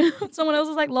you. Someone else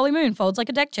was like, Lolly Moon folds like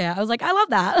a deck chair. I was like, I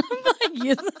love that. I'm like,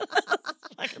 yes.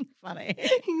 That's fucking funny.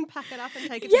 You can pack it up and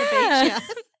take it to the beach. Yeah.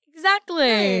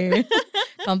 Exactly.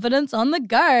 Confidence on the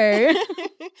go.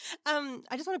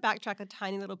 I just want to backtrack a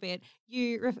tiny little bit.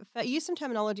 You use some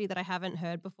terminology that I haven't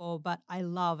heard before, but I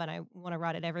love and I want to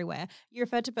write it everywhere. You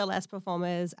referred to burlesque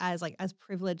performers as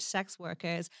privileged sex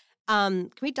workers. Can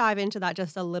we dive into that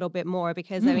just a little bit more?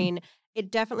 Because, I mean, it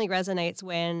definitely resonates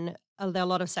when a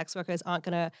lot of sex workers aren't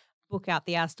going to book out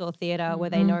the Astor Theatre where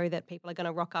they know that people are going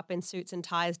to rock up in suits and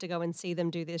ties to go and see them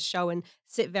do this show and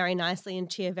sit very nicely and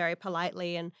cheer very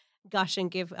politely and gush and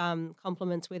give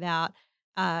compliments without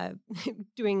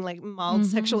doing like mild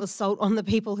sexual assault on the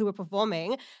people who are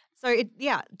performing. So it,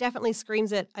 definitely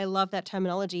screams it. I love that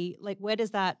terminology. Like, where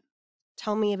does that,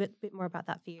 tell me a bit more about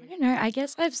that for you. I don't know. I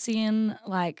guess I've seen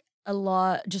like a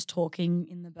lot just talking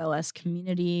in the burlesque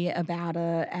community about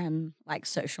it and like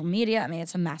social media. I mean,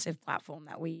 it's a massive platform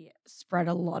that we spread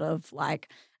a lot of like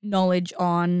knowledge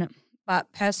on.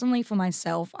 But personally for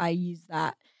myself, I use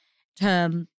that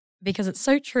term because it's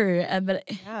so true. But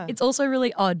it's also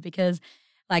really odd because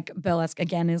like burlesque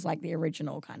again is like the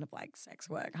original kind of like sex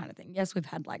work kind of thing. Yes, we've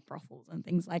had like brothels and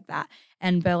things like that.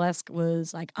 And burlesque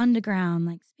was like underground,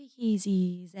 like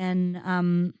speakeasies and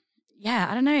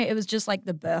I don't know. It was just like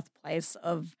the birthplace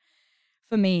of,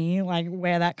 for me, like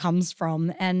where that comes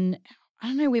from. And I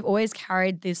don't know, we've always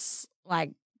carried this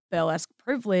like burlesque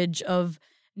privilege of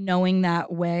knowing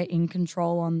that we're in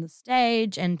control on the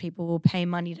stage and people will pay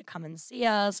money to come and see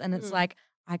us. And it's like,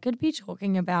 I could be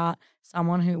talking about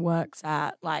someone who works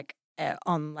at like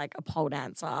on like a pole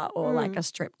dancer or like a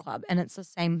strip club. And it's the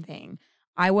same thing.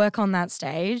 I work on that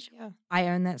stage. Yeah. I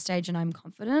own that stage and I'm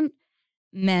confident.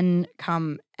 Men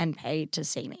come and pay to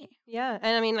see me. Yeah.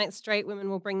 And I mean, like straight women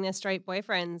will bring their straight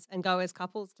boyfriends and go as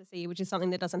couples to see you, which is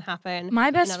something that doesn't happen.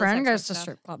 My best friend goes to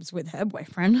strip clubs with her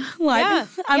boyfriend. Like,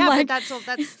 I'm like, but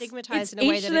that's stigmatized in a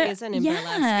way that it isn't in burlesque.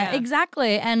 Yeah,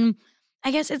 exactly. And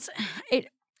I guess it's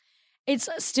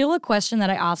still a question that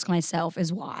I ask myself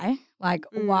is why? Like,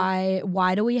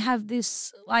 why do we have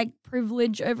this like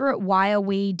privilege over it? Why are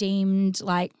we deemed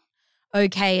like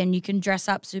okay and you can dress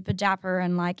up super dapper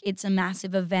and like it's a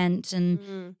massive event and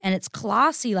it's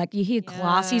classy. Like you hear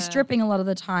classy stripping a lot of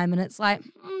the time and it's like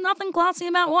nothing classy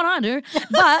about what I do.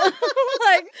 But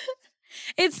like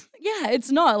it's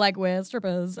not like we're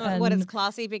strippers. What, it's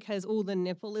classy because all the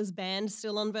nipple is banned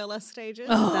still on burlesque stages?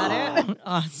 Is that it?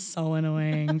 Oh, so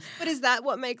annoying. But is that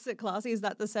what makes it classy? Is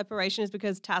that the separation is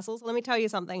because tassels? Let me tell you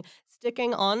something.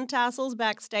 Sticking on tassels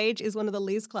backstage is one of the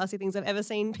least classy things I've ever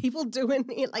seen people do in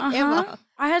it, ever.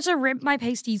 I had to rip my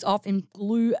pasties off and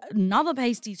glue another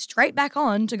pasty straight back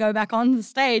on to go back on the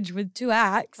stage with 2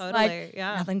 acts. Totally,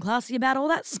 Nothing classy about all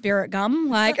that spirit gum.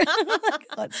 Like,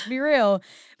 let's be real.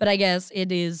 But I guess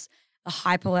it is the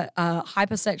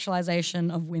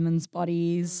hypersexualization of women's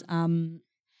bodies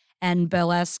and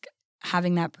burlesque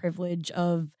having that privilege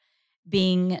of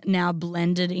being now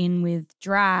blended in with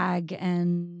drag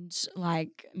and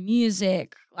like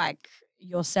music. Like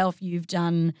yourself, you've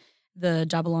done the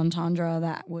double entendre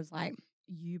that was like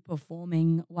you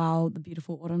performing while the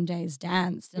beautiful autumn days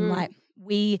danced. And like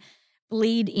we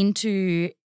bleed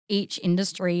into each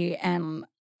industry and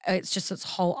it's just its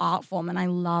whole art form. And I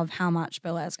love how much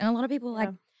burlesque. And a lot of people like,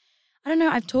 I don't know,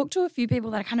 I've talked to a few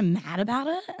people that are kind of mad about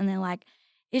it and they're like,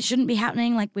 it shouldn't be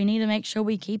happening. Like we need to make sure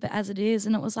we keep it as it is.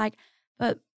 And it was like,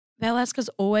 but burlesque has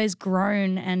always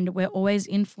grown and we're always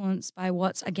influenced by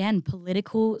what's, again,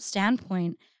 political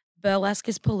standpoint. Burlesque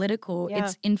is political. Yeah.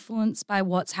 It's influenced by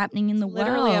what's happening in the world.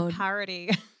 Literally a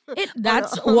parody.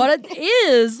 That's what it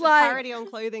is. Like parody on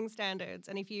clothing standards.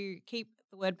 And if you keep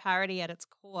the word parody at its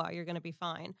core, you're going to be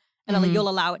fine. and Mhm. you'll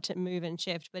allow it to move and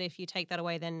shift. But if you take that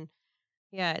away, then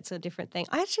yeah, it's a different thing.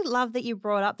 I actually love that you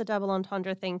brought up the double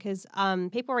entendre thing because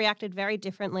people reacted very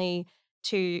differently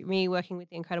to me working with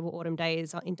the Incredible Autumn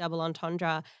Days in double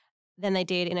entendre than they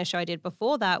did in a show I did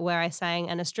before that where I sang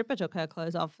and a stripper took her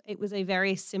clothes off. It was a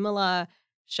very similar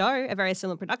show, a very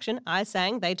similar production. I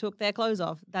sang, they took their clothes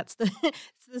off. That's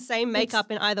it's the same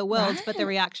makeup in either worlds, but the right.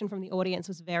 reaction from the audience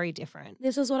was very different.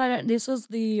 This is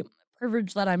the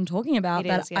privilege that I'm talking about, It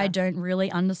that is, yeah. I don't really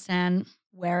understand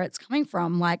where it's coming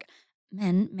from. Like,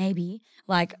 men, maybe,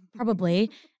 like, probably,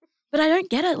 but I don't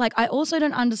get it. Like, I also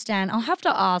don't understand. I'll have to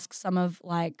ask some of,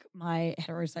 like, my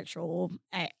heterosexual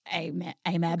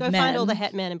AMAB Go men. find all the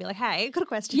het men and be like, hey, got a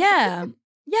question. Yeah.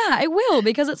 Yeah, I will,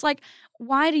 because it's like,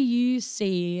 why do you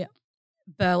see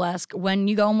burlesque when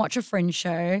you go and watch a Fringe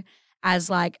show as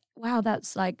like, wow,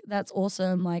 that's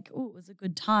awesome. Like, oh, it was a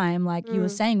good time, like you were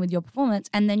saying with your performance.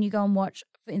 And then you go and watch,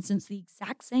 for instance, the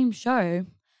exact same show,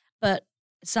 but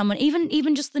someone,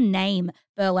 even just the name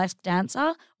burlesque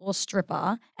dancer or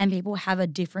stripper, and people have a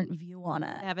different view on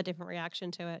it. They have a different reaction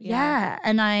to it. Yeah.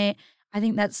 And I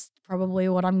think that's probably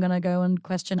what I'm going to go and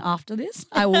question after this.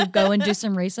 I will go and do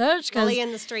some research. Molly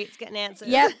in the streets getting answers.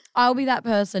 Yep, I'll be that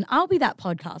person. I'll be that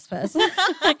podcast person.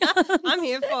 I'm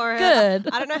here for it. Good.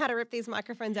 I don't know how to rip these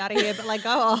microphones out of here, but like go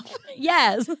off.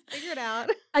 Yes. Figure it out.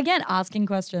 Again, asking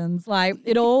questions. Like,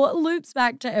 it all loops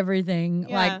back to everything.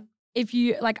 Yeah. Like, if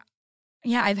you, like,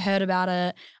 yeah, I've heard about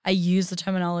it. I use the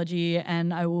terminology,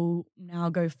 and I will now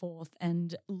go forth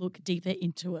and look deeper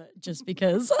into it just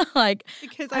because, like.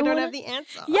 Because I I don't wanna- have the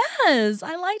answer. Yes,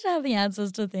 I like to have the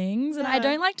answers to things, and I Yeah.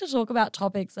 don't like to talk about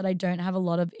topics that I don't have a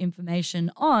lot of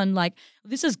information on. Like,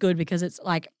 this is good because it's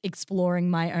like exploring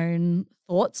my own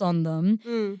thoughts on them,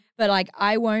 Mm. but like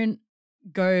I won't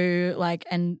go like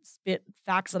and spit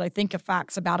facts that I think are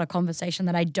facts about a conversation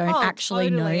that I don't Oh,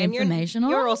 actually know totally. And information on.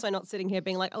 You're also not sitting here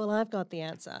being like, oh, well, I've got the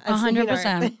answer. As in,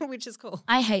 100%. which is cool.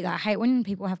 I hate that. I hate when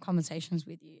people have conversations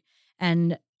with you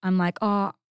and I'm like,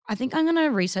 oh, I think I'm going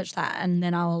to research that and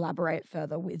then I'll elaborate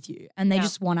further with you. And they Yeah.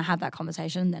 just want to have that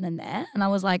conversation then and there. And I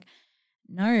was like,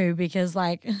 no, because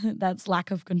like that's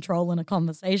lack of control in a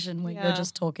conversation when Yeah. you're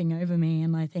just talking over me.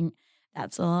 And I think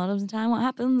that's a lot of the time what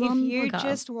happens If on you podcasts.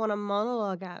 just want to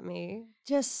monologue at me,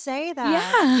 just say that.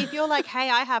 Yeah. If you're like, hey,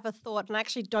 I have a thought and I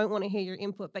actually don't want to hear your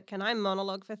input, but can I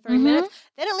monologue for 3 Mhm. minutes?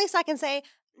 Then at least I can say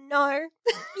no.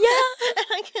 Yeah. And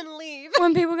I can leave.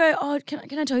 When people go, oh,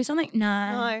 can I tell you something?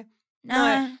 No.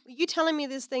 No. You telling me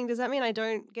this thing, does that mean I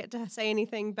don't get to say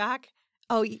anything back?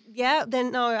 Oh, yeah?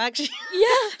 Then no, actually,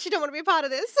 Yeah. she don't want to be a part of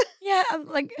this. Yeah,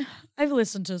 like I've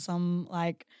listened to some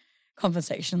like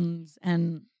conversations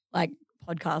and like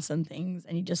podcasts and things,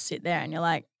 and you just sit there and you're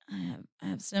like, I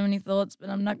have so many thoughts, but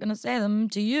I'm not going to say them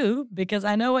to you because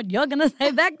I know what you're going to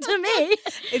say back to me.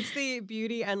 It's the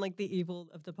beauty and like the evil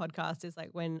of the podcast is like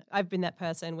when I've been that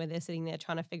person where they're sitting there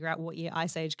trying to figure out what year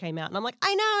Ice Age came out. And I'm like,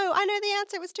 I know the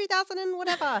answer. It was 2000 and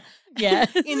whatever. Yeah.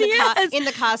 in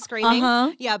the car screaming.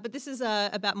 Uh-huh. Yeah, but this is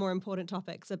about more important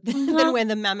topics than when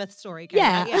the mammoth story came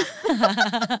out. Yeah.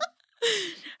 Yeah.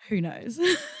 Who knows?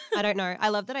 I don't know. I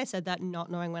love that I said that not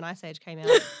knowing when Ice Age came out.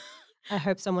 I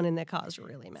hope someone in their car is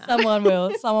really mad. Someone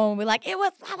will be like, it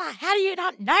was Mama. How do you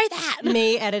not know that?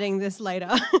 Me editing this later,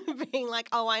 being like,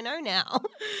 oh, I know now.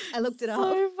 I looked it up.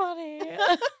 So funny.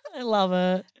 I love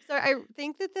it. So I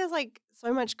think that there's like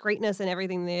so much greatness in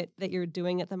everything that you're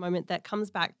doing at the moment that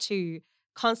comes back to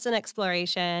constant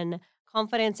exploration,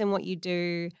 confidence in what you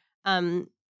do,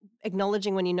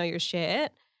 acknowledging when you know your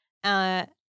shit, and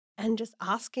just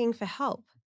asking for help.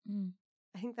 Mm.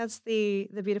 I think that's the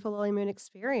beautiful Lolly Moon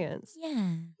experience.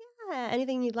 Yeah. Yeah.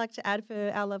 Anything you'd like to add for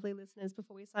our lovely listeners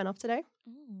before we sign off today?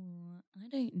 Oh, I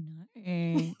don't know.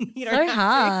 You So don't have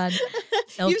hard.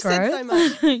 to. You've said so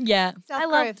much. Yeah. I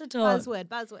love Self-growth, to talk.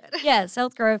 Buzzword. Yeah,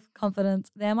 self-growth,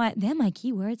 confidence. They're my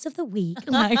keywords of the week.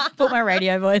 Like, put my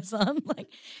radio voice on. Like,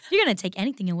 if you're going to take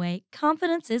anything away,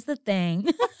 confidence is the thing.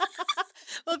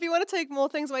 Well, if you want to take more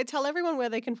things away, tell everyone where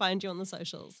they can find you on the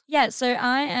socials. Yeah, so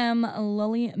I am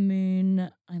Lolly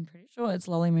Moon. I'm pretty sure it's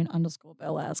Lolly Moon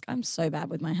 _burlesque. I'm so bad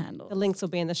with my handles. The links will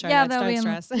be in the show Yeah, notes. they'll be Don't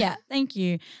in- stress. Yeah, thank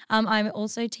you. I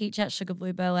also teach at Sugar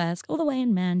Blue Burlesque all the way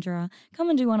in Mandurah. Come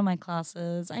and do one of my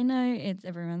classes. I know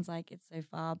everyone's like, it's so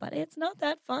far, but it's not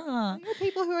that far. There are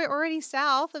people who are already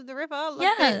south of the river. Look,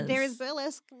 Yes. there is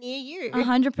burlesque near you.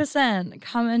 100%.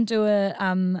 Come and do it.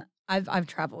 I've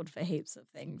traveled for heaps of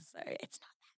things, so it's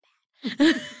not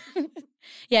that bad.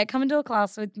 Yeah, come and do a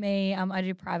class with me. I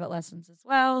do private lessons as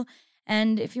well.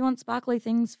 And if you want sparkly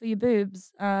things for your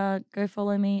boobs, go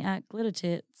follow me at Glitter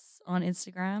Tits on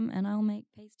Instagram, and I'll make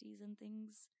pasties and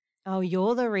things. Oh,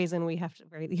 you're the reason we have to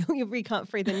we can't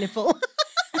free the nipple.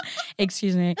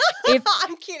 Excuse me. If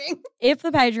I'm kidding. if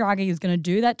the patriarchy is going to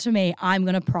do that to me, I'm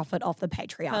going to profit off the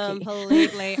patriarchy.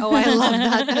 Completely. Oh, I love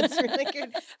that. That's really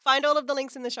good. Find all of the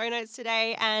links in the show notes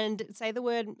today and say the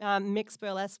word Mixed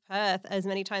Burlesque Perth as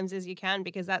many times as you can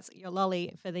because that's your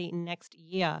lolly for the next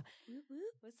year.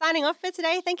 We're signing off for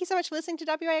today. Thank you so much for listening to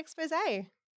WA Expose.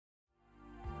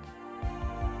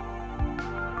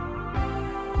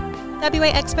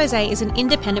 WA Expose is an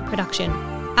independent production.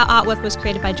 Our artwork was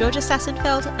created by Georgia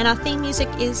Sassenfeld and our theme music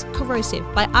is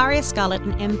Corrosive by Aria Scarlett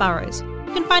and M. Burrows.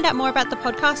 You can find out more about the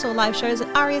podcast or live shows at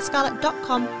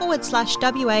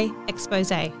ariascarlett.com/WA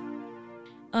Expose.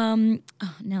 Now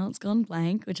it's gone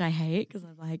blank, which I hate because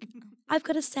I'm like, I've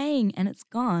got a saying and it's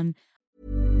gone.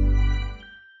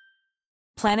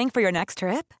 Planning for your next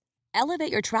trip?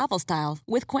 Elevate your travel style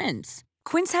with Quince.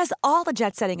 Quince has all the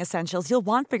jet-setting essentials you'll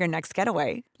want for your next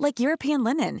getaway, like European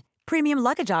linen, premium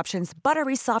luggage options,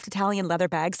 buttery soft Italian leather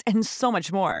bags, and so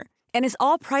much more. And is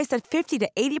all priced at 50 to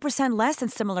 80% less than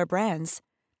similar brands.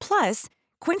 Plus,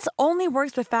 Quince only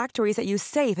works with factories that use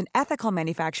safe and ethical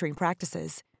manufacturing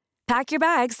practices. Pack your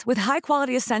bags with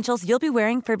high-quality essentials you'll be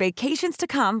wearing for vacations to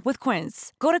come with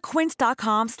Quince. Go to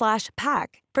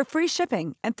quince.com/pack for free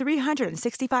shipping and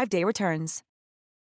 365-day returns.